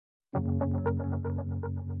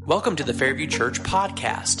Welcome to the Fairview Church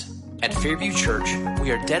podcast. At Fairview Church,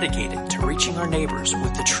 we are dedicated to reaching our neighbors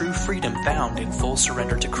with the true freedom found in full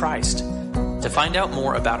surrender to Christ. To find out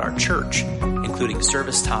more about our church, including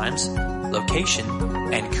service times, location,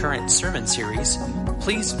 and current sermon series,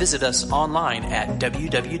 please visit us online at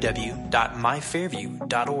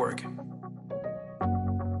www.myfairview.org.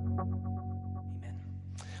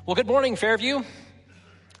 Well, good morning, Fairview.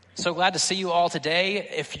 So glad to see you all today.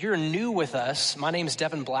 If you're new with us, my name is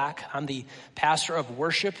Devin Black. I'm the pastor of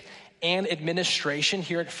worship and administration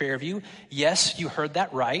here at Fairview. Yes, you heard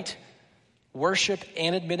that right. Worship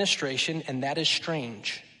and administration, and that is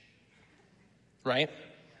strange. Right?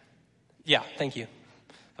 Yeah, thank you.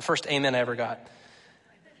 The first amen I ever got.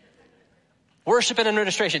 Worship and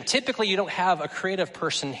administration. Typically, you don't have a creative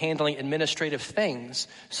person handling administrative things,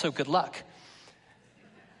 so good luck.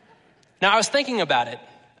 Now, I was thinking about it.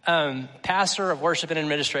 Pastor of worship and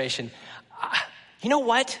administration. You know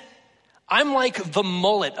what? I'm like the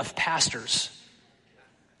mullet of pastors.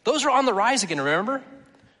 Those are on the rise again, remember?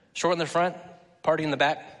 Short in the front, party in the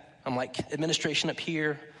back. I'm like administration up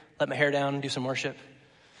here, let my hair down and do some worship.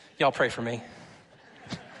 Y'all pray for me.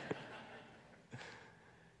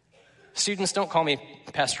 Students, don't call me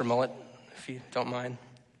Pastor Mullet, if you don't mind.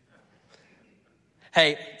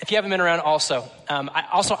 Hey, if you haven't been around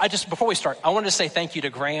before we start, I wanted to say thank you to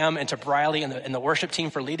Graham and to Briley and the worship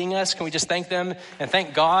team for leading us. Can we just thank them and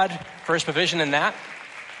thank God for his provision in that?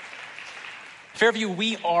 Fairview,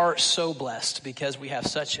 we are so blessed because we have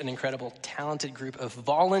such an incredible, talented group of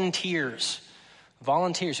volunteers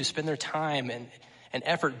who spend their time and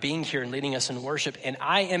effort being here and leading us in worship. And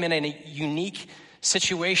I am in a unique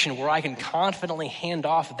situation where I can confidently hand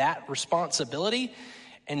off that responsibility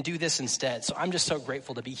and do this instead. So I'm just so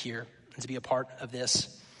grateful to be here and to be a part of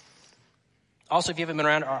this. Also, if you haven't been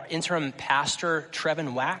around, our interim pastor,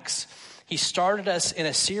 Trevin Wax, he started us in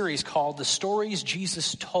a series called The Stories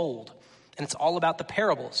Jesus Told, and it's all about the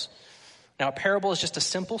parables. Now, a parable is just a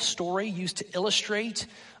simple story used to illustrate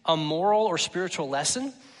a moral or spiritual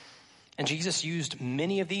lesson, and Jesus used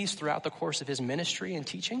many of these throughout the course of his ministry and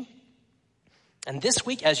teaching. And this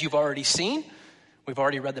week, as you've already seen, we've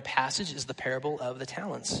already read the passage, is the parable of the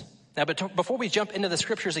talents. Now, but before we jump into the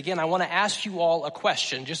scriptures again, I want to ask you all a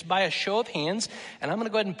question, just by a show of hands, and I'm going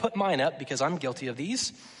to go ahead and put mine up because I'm guilty of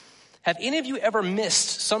these. Have any of you ever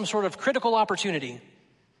missed some sort of critical opportunity?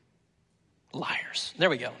 Liars.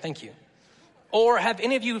 There we go. Thank you. Or have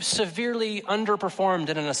any of you severely underperformed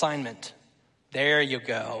in an assignment? There you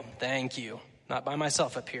go. Thank you. Not by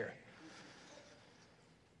myself up here.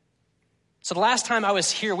 So the last time I was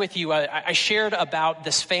here with you, I shared about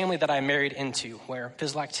this family that I married into, where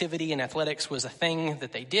physical activity and athletics was a thing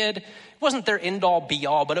that they did. It wasn't their end-all,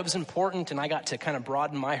 be-all, but it was important, and I got to kind of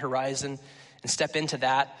broaden my horizon and step into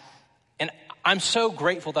that. And I'm so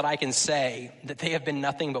grateful that I can say that they have been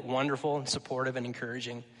nothing but wonderful and supportive and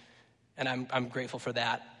encouraging, and I'm grateful for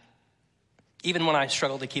that, even when I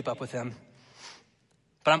struggle to keep up with them.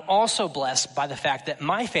 But I'm also blessed by the fact that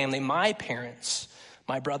my family, my parents,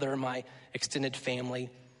 my brother, my extended family,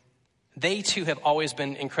 they too have always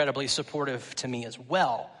been incredibly supportive to me as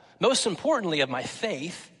well. Most importantly, of my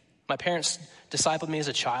faith, my parents discipled me as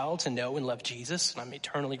a child to know and love Jesus, and I'm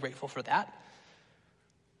eternally grateful for that.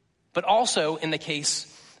 But also in the case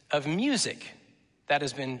of music, that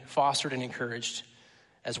has been fostered and encouraged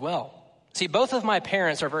as well. See, both of my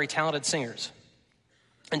parents are very talented singers.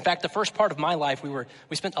 In fact, the first part of my life,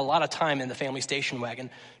 we spent a lot of time in the family station wagon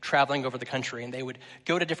traveling over the country, and they would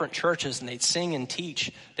go to different churches and they'd sing and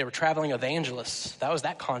teach. They were traveling evangelists. That was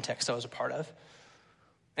that context I was a part of.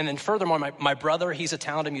 And then furthermore, my brother, he's a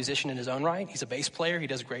talented musician in his own right. He's a bass player. He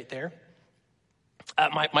does great there.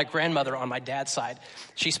 My grandmother on my dad's side,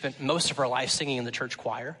 she spent most of her life singing in the church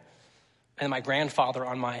choir. And my grandfather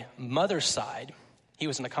on my mother's side, he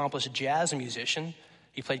was an accomplished jazz musician.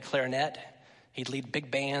 He played clarinet. He'd lead big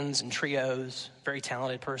bands and trios, very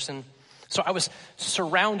talented person. So I was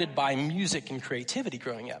surrounded by music and creativity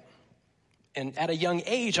growing up. And at a young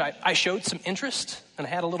age, I showed some interest and I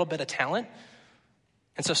had a little bit of talent.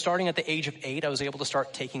 And so starting at the age of 8, I was able to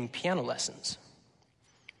start taking piano lessons.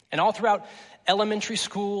 And all throughout elementary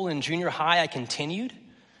school and junior high, I continued.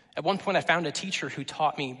 At one point, I found a teacher who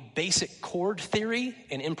taught me basic chord theory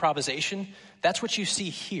and improvisation. That's what you see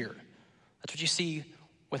here. That's what you see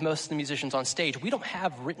with most of the musicians on stage. We don't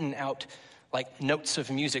have written out like notes of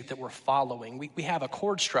music that we're following. We have a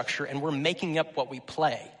chord structure and we're making up what we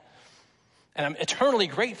play. And I'm eternally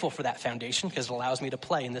grateful for that foundation because it allows me to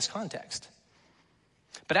play in this context.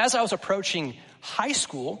 But as I was approaching high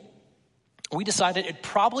school, we decided it'd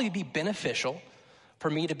probably be beneficial for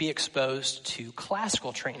me to be exposed to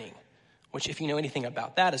classical training, which, if you know anything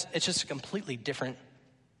about that, it's just a completely different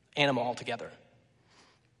animal altogether.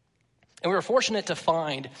 And we were fortunate to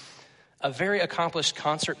find a very accomplished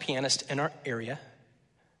concert pianist in our area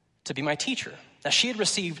to be my teacher. Now, she had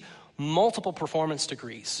received multiple performance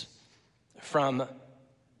degrees from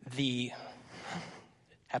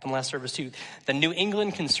happened last service too, the New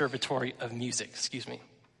England Conservatory of Music,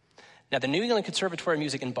 Now, the New England Conservatory of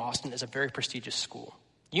Music in Boston is a very prestigious school.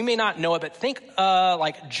 You may not know it, but think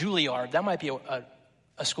like Juilliard. That might be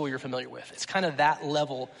a school you're familiar with. It's kind of that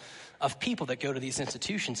level of people that go to these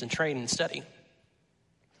institutions and train and study.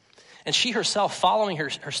 And she herself, following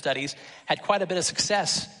her studies, had quite a bit of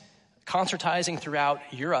success concertizing throughout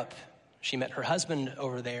Europe. She met her husband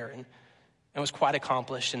over there and was quite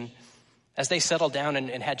accomplished. And as they settled down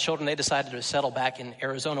and had children, they decided to settle back in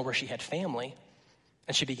Arizona where she had family,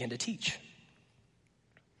 and she began to teach.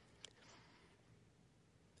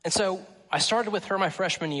 And so I started with her my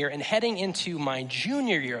freshman year, and heading into my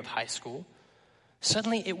junior year of high school,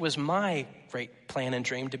 suddenly it was my great plan and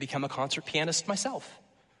dream to become a concert pianist myself.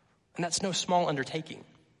 And that's no small undertaking.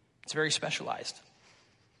 It's very specialized.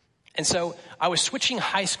 And so I was switching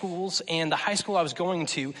high schools, and the high school I was going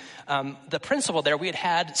to, the principal there, we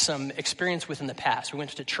had some experience with in the past. We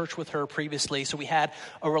went to church with her previously, so we had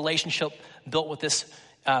a relationship built with this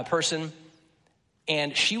person,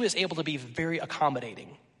 and she was able to be very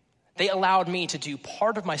accommodating. They allowed me to do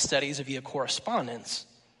part of my studies via correspondence,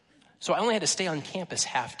 so I only had to stay on campus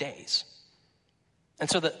half days. And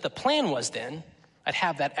so the plan was then, I'd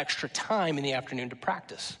have that extra time in the afternoon to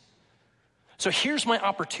practice. So here's my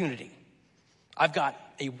opportunity. I've got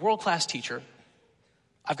a world-class teacher.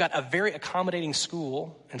 I've got a very accommodating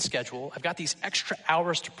school and schedule. I've got these extra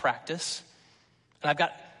hours to practice. And I've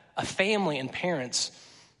got a family and parents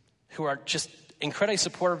who are just incredibly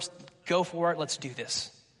supportive. Go for it. Let's do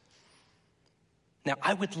this. Now,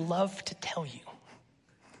 I would love to tell you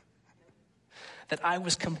that I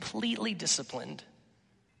was completely disciplined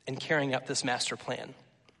in carrying out this master plan.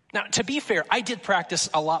 Now, to be fair, I did practice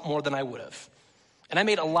a lot more than I would have. And I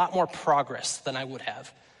made a lot more progress than I would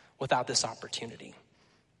have without this opportunity.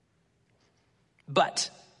 But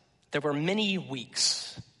there were many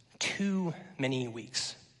weeks, too many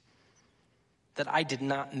weeks, that I did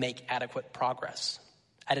not make adequate progress.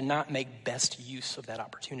 I did not make best use of that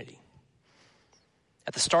opportunity.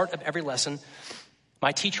 At the start of every lesson,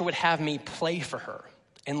 my teacher would have me play for her.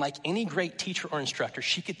 And like any great teacher or instructor,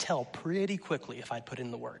 she could tell pretty quickly if I'd put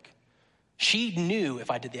in the work. She knew if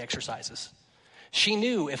I did the exercises. She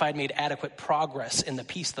knew if I'd made adequate progress in the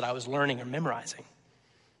piece that I was learning or memorizing.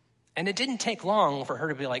 And it didn't take long for her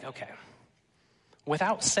to be like, okay,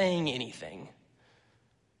 without saying anything,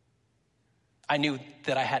 I knew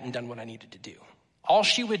that I hadn't done what I needed to do. All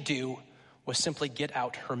she would do was simply get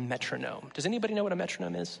out her metronome. Does anybody know what a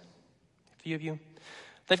metronome is? A few of you?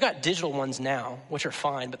 They've got digital ones now, which are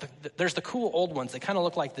fine, but there's the cool old ones. They kind of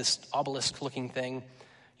look like this obelisk-looking thing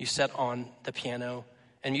you set on the piano.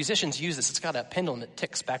 And musicians use this. It's got a pendulum that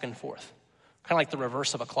ticks back and forth, kind of like the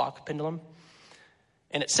reverse of a clock pendulum.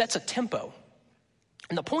 And it sets a tempo.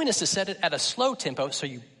 And the point is to set it at a slow tempo so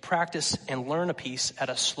you practice and learn a piece at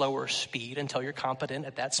a slower speed until you're competent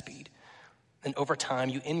at that speed. And over time,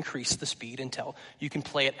 you increase the speed until you can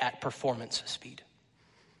play it at performance speed.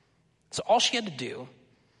 So all she had to do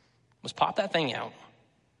was pop that thing out,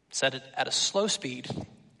 set it at a slow speed,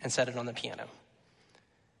 and set it on the piano.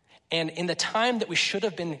 And in the time that we should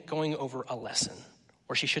have been going over a lesson,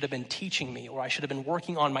 or she should have been teaching me, or I should have been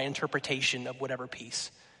working on my interpretation of whatever piece,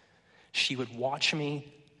 she would watch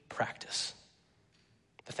me practice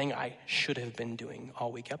the thing I should have been doing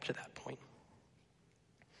all week up to that point.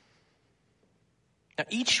 Now,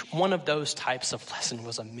 each one of those types of lesson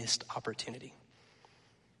was a missed opportunity.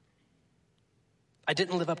 I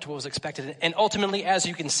didn't live up to what was expected. And ultimately, as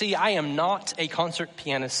you can see, I am not a concert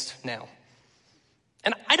pianist now.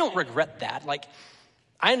 And I don't regret that.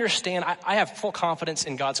 I understand, I have full confidence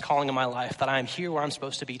in God's calling in my life that I am here where I'm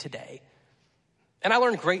supposed to be today. And I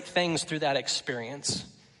learned great things through that experience.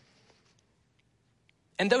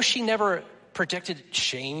 And though she never projected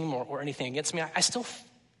shame or anything against me, I still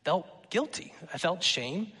felt guilty. I felt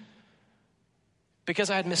shame because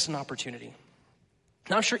I had missed an opportunity.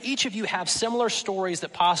 Now, I'm sure each of you have similar stories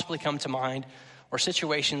that possibly come to mind or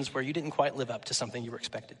situations where you didn't quite live up to something you were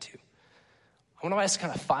expected to. I want us to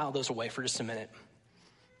kind of file those away for just a minute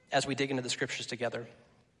as we dig into the scriptures together.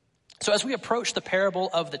 So as we approach the parable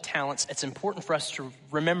of the talents, it's important for us to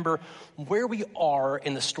remember where we are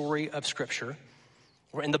in the story of Scripture.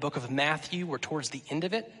 We're in the book of Matthew. We're towards the end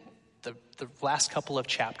of it, the last couple of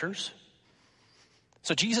chapters.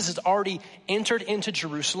 So Jesus has already entered into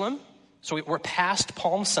Jerusalem. So we're past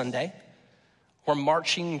Palm Sunday. We're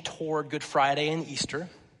marching toward Good Friday and Easter.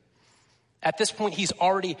 At this point, he's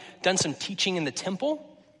already done some teaching in the temple,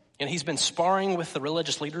 and he's been sparring with the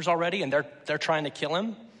religious leaders already, and they're trying to kill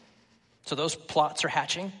him. So those plots are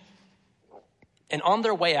hatching. And on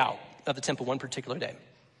their way out of the temple one particular day,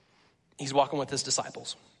 he's walking with his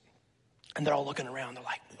disciples. And they're all looking around. They're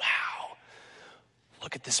like, wow,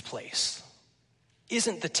 look at this place.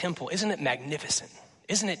 Isn't the temple, isn't it magnificent?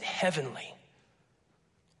 Isn't it heavenly?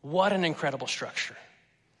 What an incredible structure.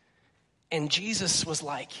 And Jesus was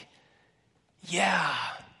like, yeah,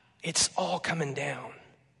 it's all coming down.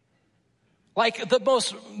 Like the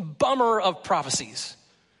most bummer of prophecies.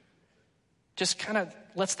 Just kind of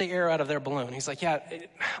lets the air out of their balloon. He's like,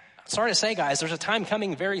 sorry to say, guys, there's a time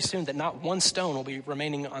coming very soon that not one stone will be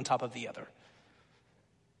remaining on top of the other.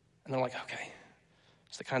 And they're like, okay.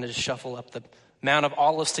 So they kind of just shuffle up the Mount of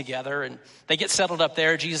Olives together, and they get settled up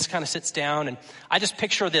there. Jesus kind of sits down, and I just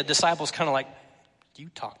picture the disciples kind of like, you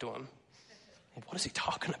talk to him. What is he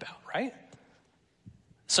talking about, right?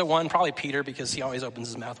 So one, probably Peter, because he always opens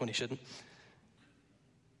his mouth when he shouldn't.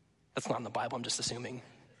 That's not in the Bible, I'm just assuming.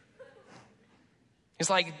 He's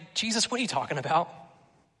like, Jesus, what are you talking about?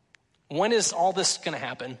 When is all this going to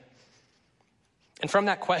happen? And from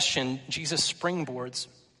that question, Jesus springboards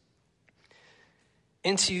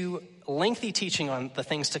into lengthy teaching on the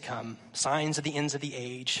things to come, signs of the ends of the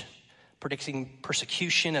age, predicting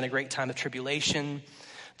persecution and a great time of tribulation,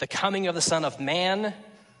 the coming of the Son of Man,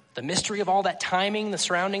 the mystery of all that timing, the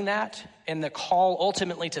surrounding that, and the call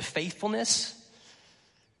ultimately to faithfulness.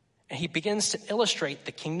 And he begins to illustrate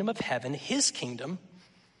the kingdom of heaven, his kingdom,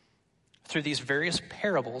 through these various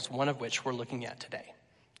parables, one of which we're looking at today.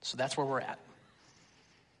 So that's where we're at.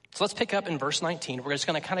 So let's pick up in verse 19. We're just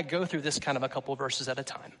going to kind of go through this kind of a couple of verses at a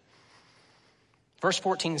time. Verse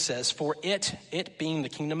 14 says, for it being the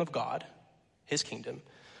kingdom of God, his kingdom,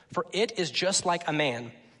 for it is just like a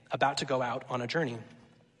man about to go out on a journey.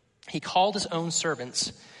 He called his own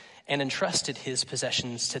servants and entrusted his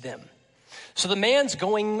possessions to them. So the man's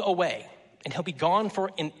going away, and he'll be gone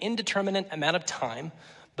for an indeterminate amount of time,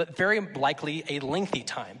 but very likely a lengthy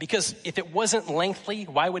time. Because if it wasn't lengthy,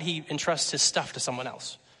 why would he entrust his stuff to someone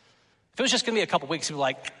else? If it was just going to be a couple weeks, he'd be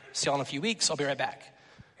like, see y'all in a few weeks, I'll be right back.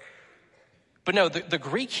 But no, the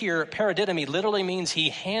Greek here, paradidomi, literally means he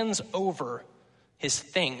hands over his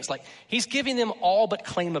things. Like he's giving them all but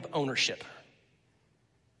claim of ownership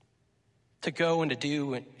to go and to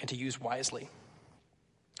do and to use wisely.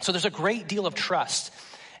 So there's a great deal of trust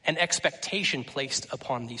and expectation placed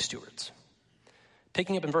upon these stewards.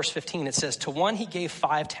 Picking up in verse 15, it says, to one he gave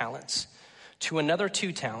 5 talents, to another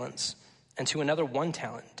 2 talents, and to another 1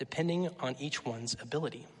 talent, depending on each one's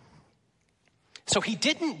ability. So he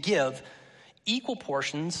didn't give equal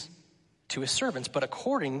portions to his servants, but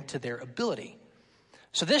according to their ability.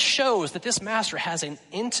 So this shows that this master has an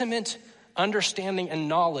intimate understanding and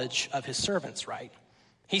knowledge of his servants, right?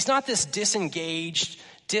 He's not this disengaged,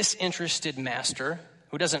 disinterested master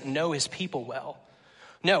who doesn't know his people well.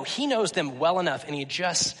 No, he knows them well enough, and he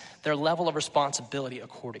adjusts their level of responsibility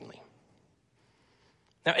accordingly.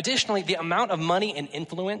 Now, additionally, the amount of money and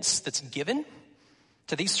influence that's given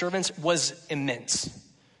to these servants was immense.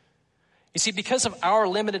 You see, because of our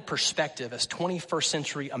limited perspective as 21st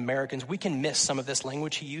century Americans, we can miss some of this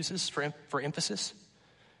language he uses for emphasis.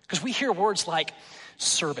 Because we hear words like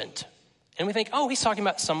servant, and we think, oh, he's talking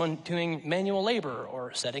about someone doing manual labor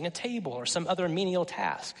or setting a table or some other menial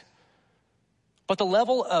task. But the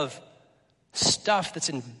level of stuff that's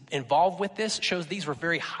involved with this shows these were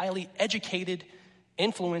very highly educated,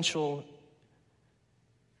 influential,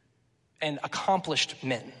 and accomplished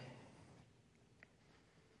men.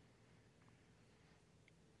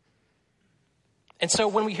 And so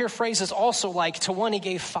when we hear phrases also like, to one he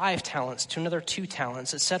gave 5 talents, to another 2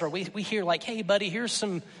 talents, etc., we hear like, hey, buddy, here's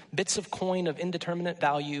some bits of coin of indeterminate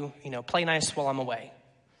value, play nice while I'm away.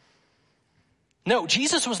 No,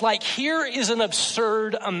 Jesus was like, here is an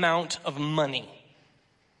absurd amount of money.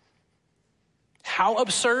 How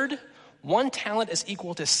absurd? 1 talent is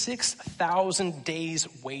equal to 6,000 days'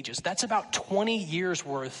 wages. That's about 20 years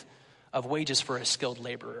worth of wages for a skilled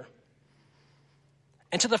laborer.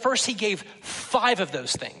 And to the first, he gave 5 of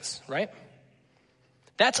those things, right?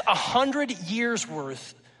 That's 100 years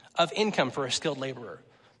worth of income for a skilled laborer.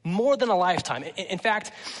 More than a lifetime. In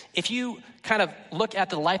fact, if you kind of look at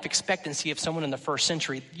the life expectancy of someone in the first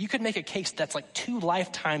century, you could make a case that's like 2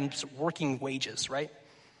 lifetimes working wages, right?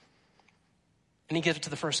 And he gives it to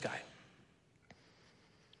the first guy.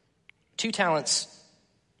 2 talents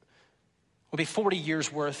would be 40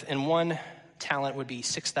 years worth, and 1 talent would be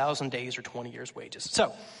 6,000 days or 20 years' wages.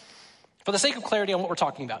 So, for the sake of clarity on what we're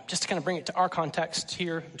talking about, just to kind of bring it to our context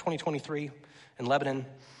here in 2023 in Lebanon,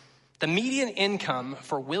 the median income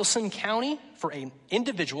for Wilson County for an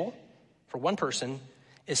individual, for one person,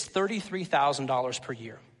 is $33,000 per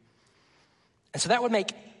year. And so that would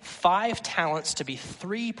make 5 talents to be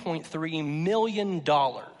 $3.3 million.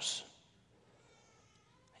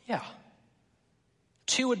 Yeah.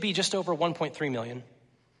 2 would be just over 1.3 million.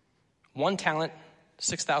 1 talent,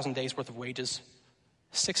 6,000 days worth of wages,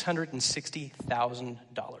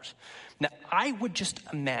 $660,000. Now, I would just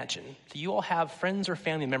imagine that you all have friends or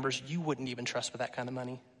family members you wouldn't even trust with that kind of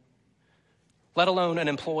money, let alone an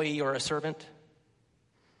employee or a servant.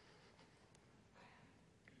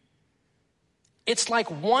 It's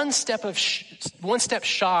like one step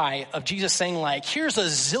shy of Jesus saying, like, here's $1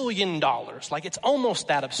 zillion. Like, it's almost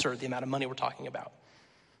that absurd, the amount of money we're talking about.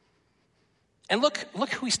 And look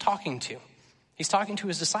who he's talking to. He's talking to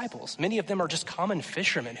his disciples. Many of them are just common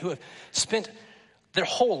fishermen who have spent their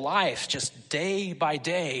whole life just day by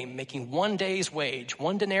day making 1 day's wage,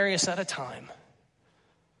 1 denarius at a time.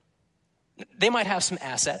 They might have some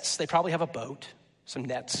assets. They probably have a boat, some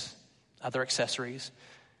nets, other accessories.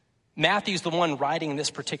 Matthew's the one writing this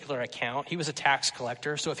particular account. He was a tax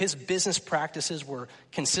collector. So if his business practices were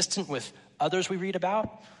consistent with others we read about,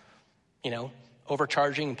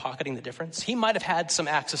 overcharging and pocketing the difference, he might have had some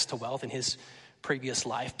access to wealth in his previous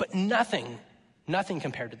life, but nothing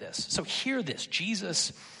compared to this. So hear this.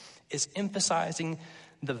 Jesus is emphasizing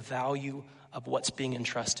the value of what's being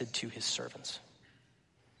entrusted to his servants.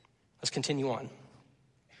 Let's continue on.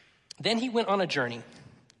 Then he went on a journey.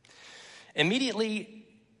 Immediately,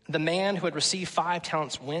 the man who had received 5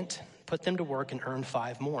 talents went, put them to work, and earned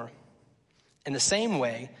 5 more. In the same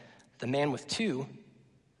way, the man with 2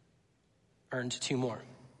 earned 2 more.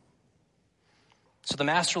 So the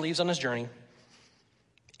master leaves on his journey.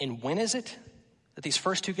 And when is it that these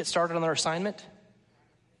first 2 get started on their assignment?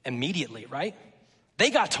 Immediately, right? They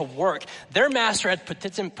got to work. Their master had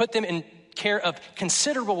put them in care of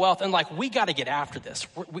considerable wealth, and we got to get after this.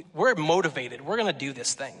 We're motivated. We're going to do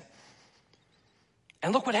this thing.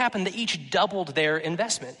 And look what happened. They each doubled their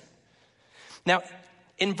investment. Now,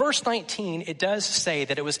 in verse 19, it does say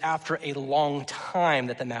that it was after a long time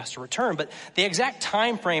that the master returned, but the exact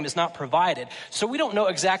time frame is not provided. So we don't know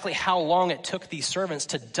exactly how long it took these servants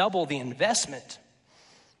to double the investment.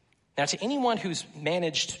 Now, to anyone who's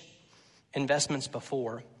managed investments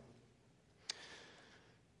before,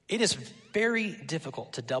 it is very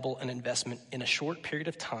difficult to double an investment in a short period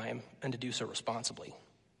of time and to do so responsibly.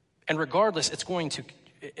 And regardless, it's going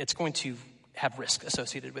to have risk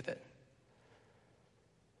associated with it.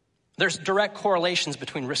 There's direct correlations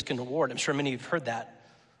between risk and reward. I'm sure many of you have heard that.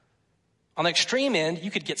 On the extreme end, you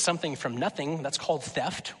could get something from nothing. That's called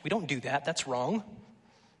theft. We don't do that. That's wrong.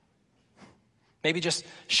 Maybe just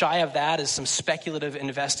shy of that is some speculative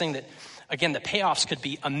investing that, again, the payoffs could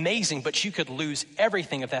be amazing, but you could lose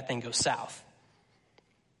everything if that thing goes south.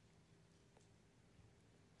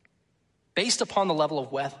 Based upon the level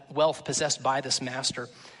of wealth possessed by this master,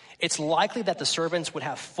 it's likely that the servants would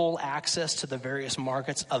have full access to the various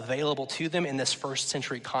markets available to them in this first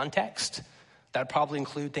century context. That would probably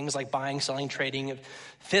include things like buying, selling, trading of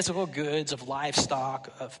physical goods, of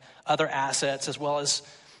livestock, of other assets, as well as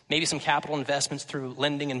maybe some capital investments through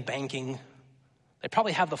lending and banking. They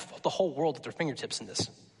probably have the whole world at their fingertips in this.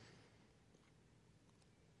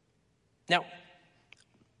 Now,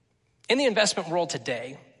 in the investment world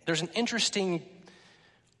today, there's an interesting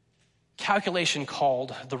calculation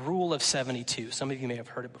called the Rule of 72. Some of you may have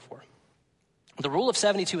heard it before. The Rule of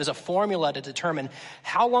 72 is a formula to determine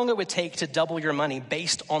how long it would take to double your money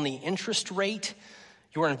based on the interest rate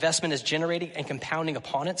your investment is generating and compounding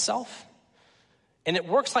upon itself. And it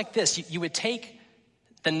works like this. You would take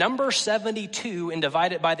the number 72 and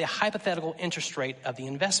divide it by the hypothetical interest rate of the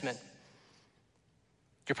investment.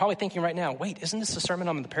 You're probably thinking right now, wait, isn't this a sermon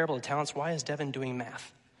on the parable of talents? Why is Devin doing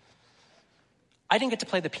math? I didn't get to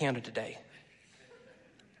play the piano today.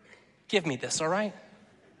 Give me this, all right?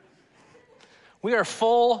 We are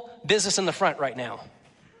full business in the front right now.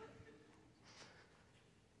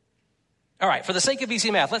 All right, for the sake of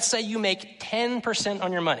easy math, let's say you make 10%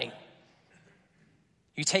 on your money.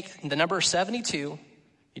 You take the number 72,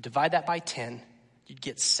 you divide that by 10, you'd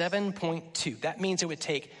get 7.2. That means it would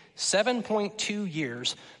take 7.2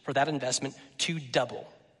 years for that investment to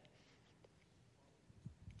double.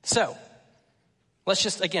 So, let's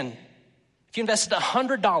just, again, if you invested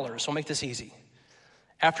 $100, we'll make this easy.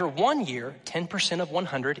 After 1 year, 10% of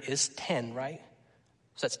 100 is 10, right?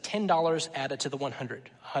 So that's $10 added to the 100,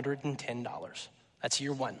 $110. That's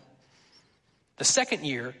year 1. The second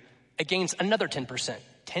year, it gains another 10%.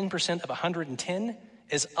 10% of 110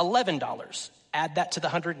 is $11. Add that to the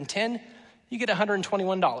 110, you get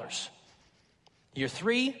 $121. Year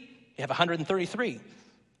 3, you have 133.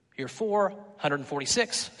 Year 4,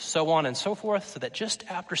 146, so on and so forth, so that just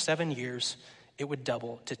after 7 years, it would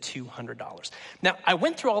double to $200. Now, I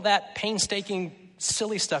went through all that painstaking,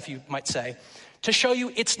 silly stuff, you might say, to show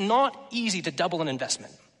you it's not easy to double an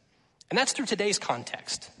investment. And that's through today's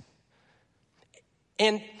context.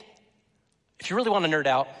 And if you really want to nerd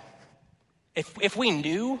out, if we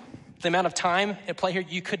knew the amount of time at play here,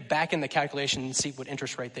 you could back in the calculation and see what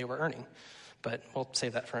interest rate they were earning. But we'll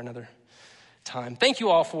save that for another time. Thank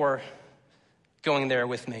you all for going there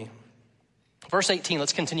with me. Verse 18,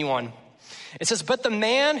 let's continue on. It says, but the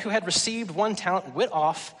man who had received 1 talent went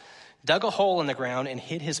off, dug a hole in the ground, and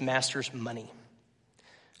hid his master's money.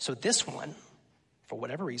 So this one, for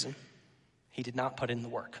whatever reason, he did not put in the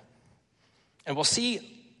work. And we'll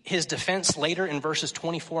see his defense later in verses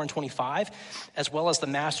 24 and 25, as well as the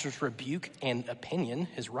master's rebuke and opinion,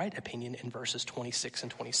 his right opinion, in verses 26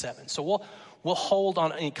 and 27. So we'll hold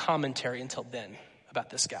on any commentary until then about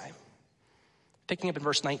this guy. Picking up in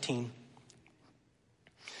verse 19.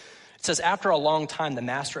 It says, after a long time, the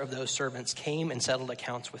master of those servants came and settled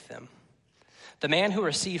accounts with them. The man who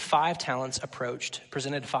received 5 talents approached,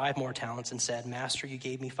 presented 5 more talents, and said, Master, you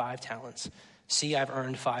gave me 5 talents. See, I've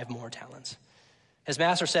earned 5 more talents. His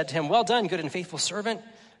master said to him, well done, good and faithful servant.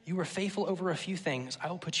 You were faithful over a few things. I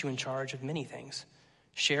will put you in charge of many things.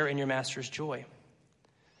 Share in your master's joy.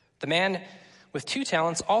 The man with 2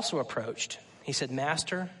 talents also approached. He said,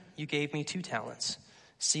 Master, you gave me 2 talents.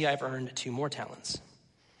 See, I've earned 2 more talents.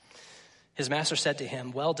 His master said to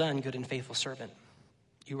him, well done, good and faithful servant.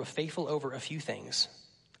 You were faithful over a few things.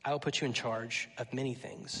 I will put you in charge of many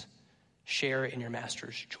things. Share in your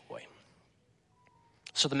master's joy.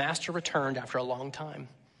 So the master returned after a long time.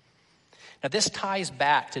 Now this ties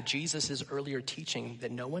back to Jesus' earlier teaching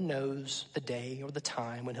that no one knows the day or the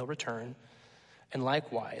time when he'll return. And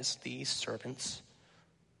likewise, these servants,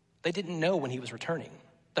 they didn't know when he was returning.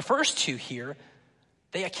 The first 2 here,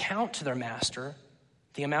 they account to their master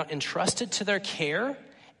the amount entrusted to their care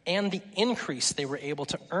and the increase they were able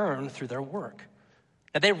to earn through their work.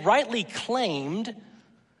 Now they rightly claimed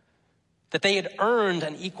that they had earned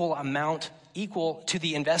an equal amount equal to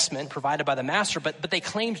the investment provided by the master, but they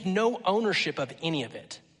claimed no ownership of any of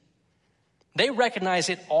it. They recognized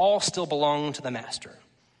it all still belonged to the master.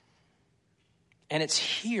 And it's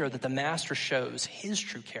here that the master shows his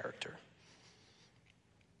true character.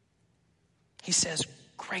 He says,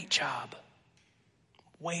 great job.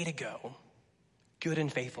 Way to go. Good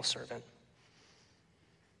and faithful servant.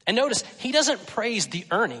 And notice, he doesn't praise the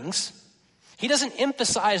earnings. He doesn't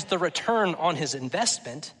emphasize the return on his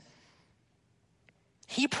investment.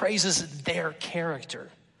 He praises their character.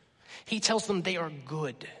 He tells them they are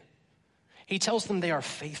good. He tells them they are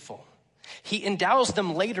faithful. He endows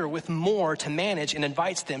them later with more to manage and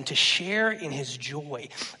invites them to share in his joy.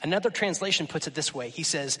 Another translation puts it this way. He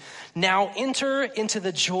says, now enter into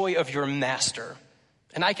the joy of your master.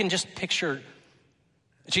 And I can just picture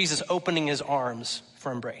Jesus opening his arms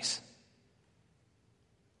for embrace.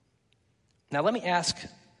 Now let me ask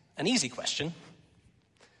an easy question.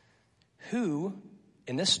 Who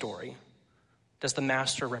in this story does the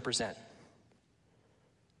master represent?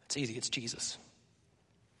 It's easy, it's Jesus.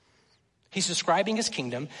 He's describing his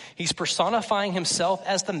kingdom. He's personifying himself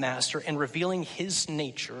as the master and revealing his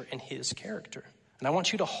nature and his character. And I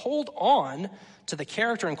want you to hold on to the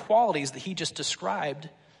character and qualities that he just described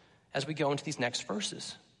as we go into these next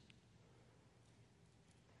verses.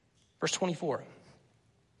 Verse 24.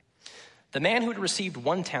 The man who had received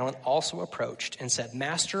 1 talent also approached and said,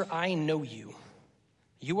 Master, I know you.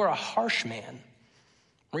 You are a harsh man,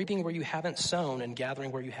 reaping where you haven't sown and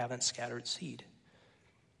gathering where you haven't scattered seed.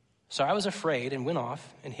 So I was afraid and went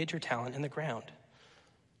off and hid your talent in the ground.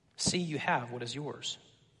 See, you have what is yours.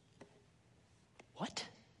 What?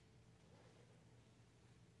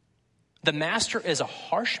 The master is a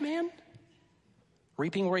harsh man?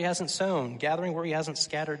 Reaping where he hasn't sown, gathering where he hasn't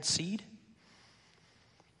scattered seed?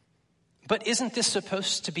 But isn't this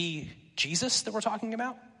supposed to be Jesus that we're talking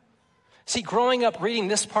about? See, growing up reading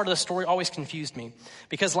this part of the story always confused me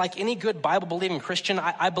because like any good Bible-believing Christian,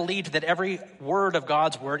 I believed that every word of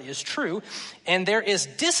God's word is true. And there is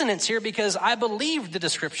dissonance here because I believed the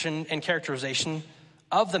description and characterization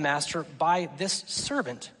of the master by this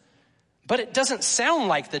servant. But it doesn't sound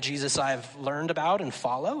like the Jesus I've learned about and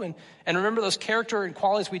follow. And remember those character and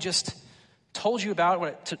qualities we just told you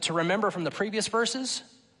about to remember from the previous verses?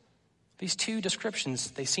 These 2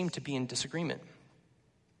 descriptions, they seem to be in disagreement.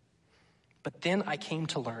 But then I came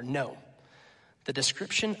to learn, no, The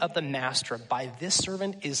description of the master by this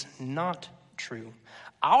servant is not true.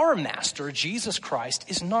 Our master, Jesus Christ,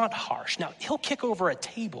 is not harsh. Now, he'll kick over a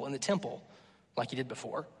table in the temple like he did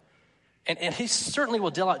before. And he certainly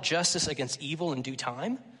will deal out justice against evil in due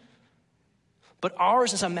time. But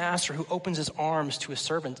ours is a master who opens his arms to his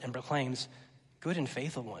servant and proclaims, "Good and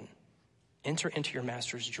faithful one, enter into your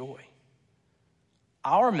master's joy."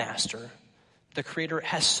 Our master, the Creator,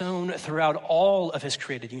 has sown throughout all of his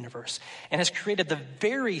created universe and has created the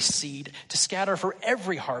very seed to scatter for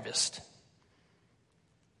every harvest.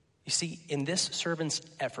 You see, in this servant's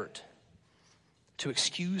effort to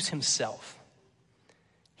excuse himself,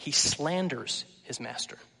 he slanders his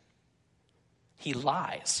master. He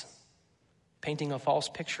lies, painting a false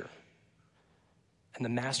picture, and the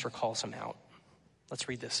master calls him out. Let's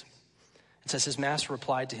read this. It says, his master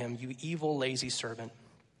replied to him, "You evil, lazy servant.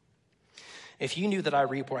 If you knew that I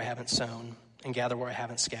reap where I haven't sown and gather where I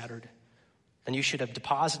haven't scattered, then you should have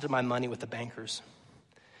deposited my money with the bankers,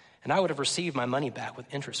 and I would have received my money back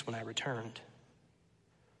with interest when I returned."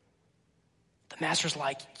 The master's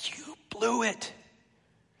like, "You blew it."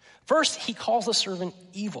 First, he calls the servant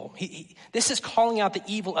evil. This is calling out the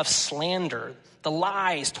evil of slander, the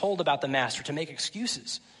lies told about the master to make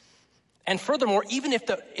excuses. And furthermore, even if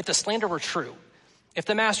the slander were true, if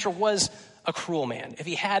the master was a cruel man, if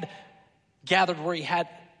he had gathered where he had,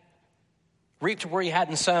 reaped where he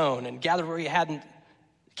hadn't sown, and gathered where he hadn't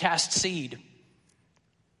cast seed,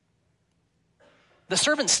 the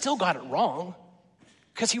servant still got it wrong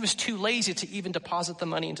because he was too lazy to even deposit the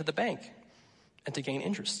money into the bank and to gain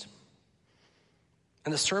interest.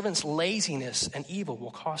 And the servant's laziness and evil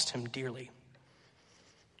will cost him dearly.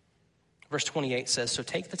 Verse 28 says, "So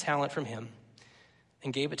take the talent from him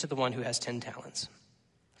and gave it to the one who has 10 talents.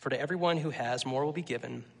 For to everyone who has, more will be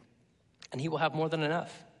given, and he will have more than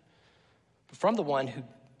enough. But from the one who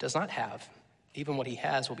does not have, even what he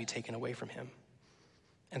has will be taken away from him.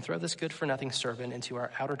 And throw this good-for-nothing servant into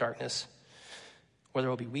our outer darkness, where there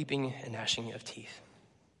will be weeping and gnashing of teeth."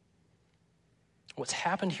 What's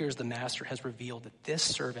happened here is the master has revealed that this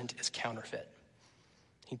servant is counterfeit.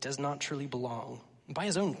 He does not truly belong. By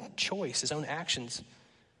his own choice, his own actions,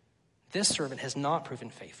 this servant has not proven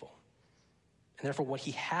faithful. And therefore what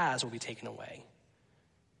he has will be taken away.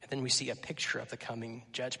 And then we see a picture of the coming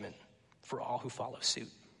judgment for all who follow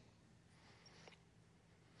suit.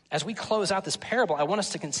 As we close out this parable, I want us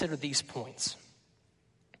to consider these points.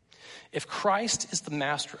 If Christ is the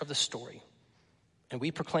master of the story, and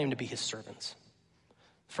we proclaim to be his servants,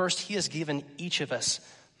 first, he has given each of us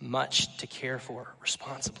much to care for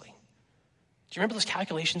responsibly. Do you remember those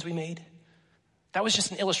calculations we made? That was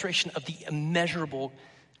just an illustration of the immeasurable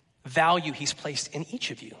value he's placed in each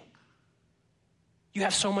of you. You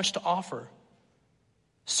have so much to offer,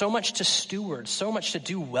 so much to steward, so much to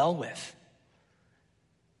do well with.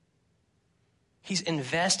 He's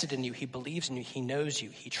invested in you. He believes in you. He knows you.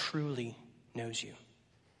 He truly knows you.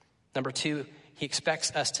 Number two, he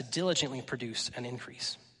expects us to diligently produce an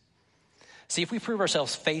increase. See, if we prove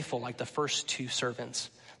ourselves faithful like the first two servants,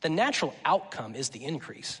 the natural outcome is the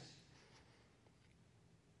increase.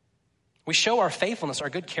 We show our faithfulness, our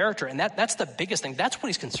good character, and that's the biggest thing. That's what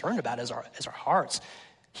he's concerned about is our hearts.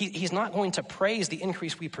 He's not going to praise the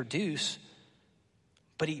increase we produce,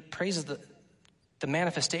 but he praises the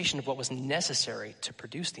manifestation of what was necessary to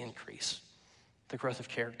produce the increase, the growth of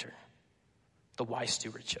character, the wise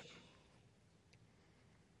stewardship.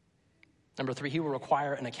 Number three, he will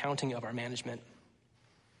require an accounting of our management.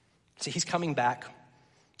 See, he's coming back,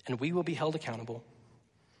 and we will be held accountable.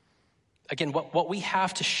 Again, what we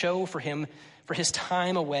have to show for him, for his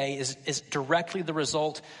time away, is directly the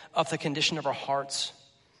result of the condition of our hearts.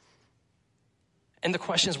 And the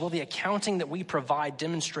question is, will the accounting that we provide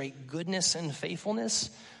demonstrate goodness and faithfulness,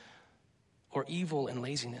 or evil and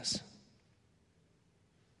laziness?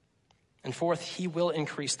 And fourth, he will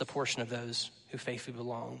increase the portion of those who faithfully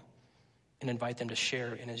belong and invite them to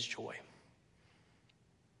share in his joy.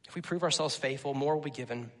 If we prove ourselves faithful, more will be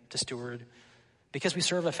given to steward, because we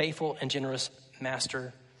serve a faithful and generous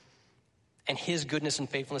master, and his goodness and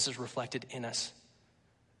faithfulness is reflected in us.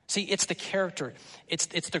 See, it's the character,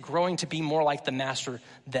 it's the growing to be more like the master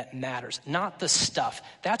that matters, not the stuff.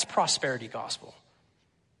 That's prosperity gospel.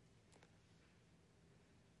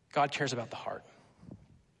 God cares about the heart.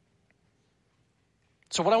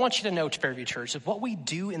 So what I want you to know, Fairview Church, is what we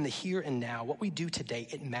do in the here and now, what we do today,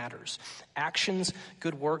 it matters. Actions,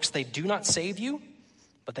 good works, they do not save you,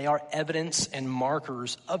 but they are evidence and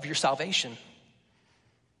markers of your salvation.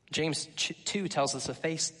 James 2 tells us that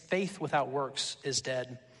faith without works is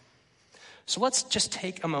dead. So let's just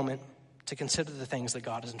take a moment to consider the things that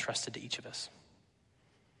God has entrusted to each of us.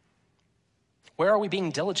 Where are we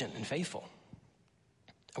being diligent and faithful?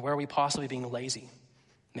 Or where are we possibly being lazy,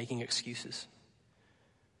 making excuses?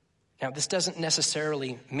 Now, this doesn't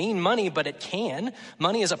necessarily mean money, but it can.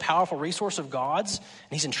 Money is a powerful resource of God's, and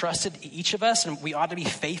he's entrusted each of us, and we ought to be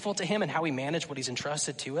faithful to him in how we manage what he's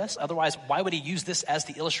entrusted to us. Otherwise, why would he use this as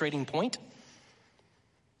the illustrating point?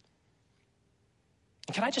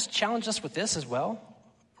 And can I just challenge us with this as well,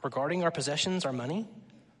 regarding our possessions, our money,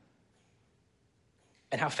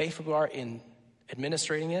 and how faithful we are in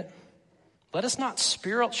administrating it? Let us not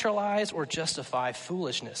spiritualize or justify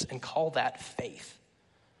foolishness and call that faith.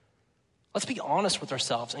 Let's be honest with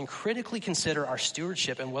ourselves and critically consider our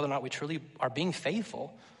stewardship and whether or not we truly are being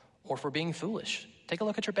faithful or if we're being foolish. Take a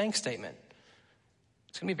look at your bank statement.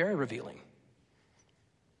 It's going to be very revealing.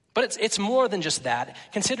 But it's more than just that.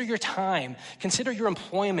 Consider your time. Consider your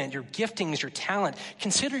employment, your giftings, your talent.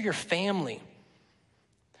 Consider your family.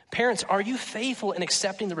 Parents, are you faithful in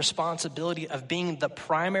accepting the responsibility of being the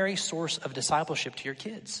primary source of discipleship to your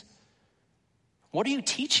kids? What are you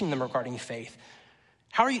teaching them regarding faith?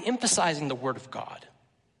 How are you emphasizing the Word of God?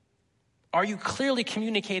 Are you clearly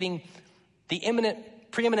communicating the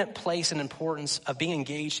preeminent place and importance of being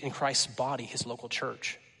engaged in Christ's body, his local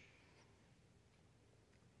church?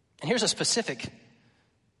 And here's a specific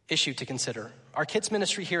issue to consider. Our kids'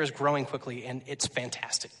 ministry here is growing quickly, and it's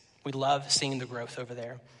fantastic. We love seeing the growth over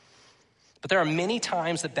there. But there are many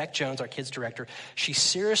times that Beck Jones, our kids director, she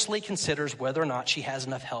seriously considers whether or not she has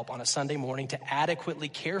enough help on a Sunday morning to adequately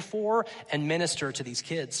care for and minister to these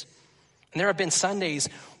kids. And there have been Sundays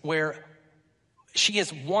where she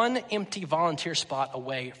is one empty volunteer spot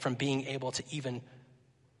away from being able to even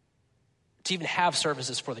have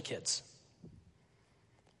services for the kids.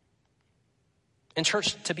 And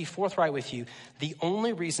church, to be forthright with you, the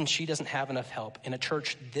only reason she doesn't have enough help in a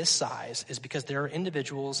church this size is because there are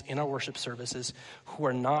individuals in our worship services who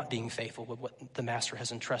are not being faithful with what the master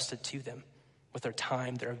has entrusted to them, with their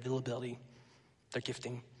time, their availability, their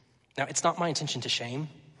gifting. Now, it's not my intention to shame.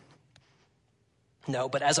 No,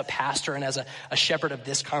 but as a pastor and as a shepherd of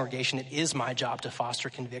this congregation, it is my job to foster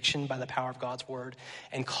conviction by the power of God's word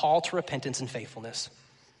and call to repentance and faithfulness.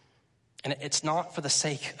 And it's not for the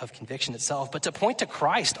sake of conviction itself, but to point to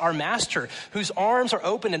Christ, our master, whose arms are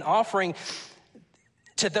open and offering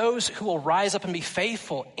to those who will rise up and be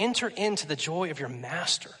faithful. Enter into the joy of your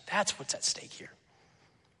master. That's what's at stake here.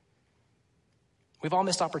 We've all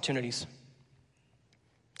missed opportunities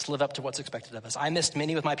to live up to what's expected of us. I missed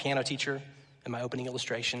many with my piano teacher in my opening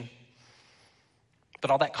illustration.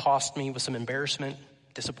 But all that cost me was some embarrassment,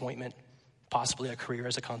 disappointment, possibly a career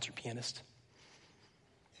as a concert pianist.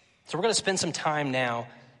 So we're going to spend some time now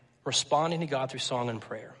responding to God through song and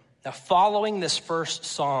prayer. Now, following this first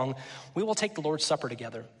song, we will take the Lord's Supper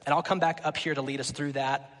together. And I'll come back up here to lead us through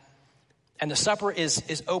that. And the supper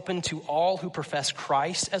is open to all who profess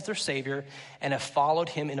Christ as their Savior and have followed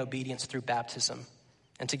him in obedience through baptism.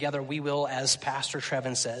 And together we will, as Pastor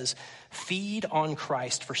Trevin says, feed on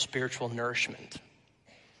Christ for spiritual nourishment.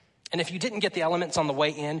 And if you didn't get the elements on the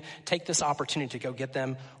way in, take this opportunity to go get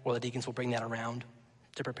them, or the deacons will bring that around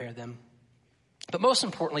to prepare them. But most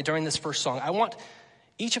importantly, during this first song, I want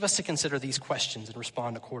each of us to consider these questions and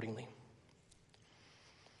respond accordingly.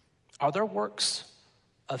 Are there works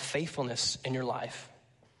of faithfulness in your life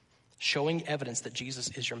showing evidence that Jesus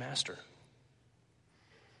is your master?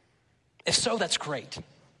 If so, that's great.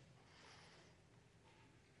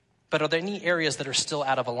 But are there any areas that are still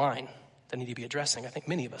out of a line that need to be addressing? I think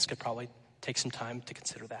many of us could probably take some time to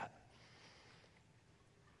consider that.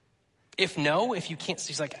 If no, if you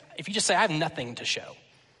just say, I have nothing to show,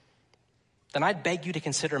 then I'd beg you to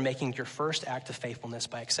consider making your first act of faithfulness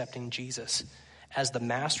by accepting Jesus as the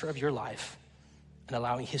master of your life and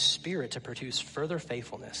allowing his Spirit to produce further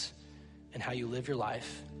faithfulness in how you live your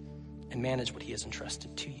life and manage what he has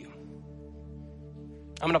entrusted to you.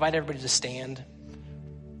 I'm going to invite everybody to stand.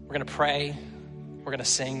 We're going to pray. We're going to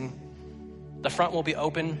sing. The front will be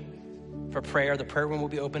open for prayer. The prayer room will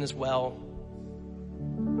be open as well.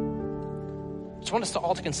 I just want us to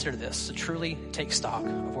all to consider this, to truly take stock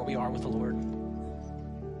of where we are with the Lord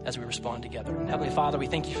as we respond together. And Heavenly Father, we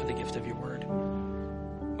thank you for the gift of your word.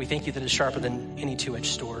 We thank you that it's sharper than any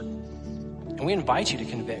two-edged sword. And we invite you to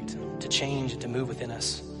convict, to change, and to move within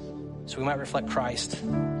us so we might reflect Christ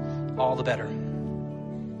all the better.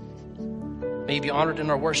 May you be honored in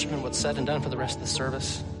our worship and what's said and done for the rest of the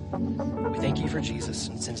service. We thank you for Jesus.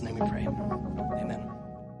 In his name we pray. Amen.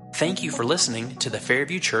 Thank you for listening to the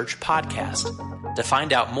Fairview Church podcast. To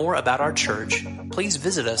find out more about our church, please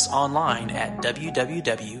visit us online at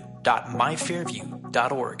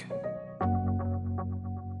www.myfairview.org.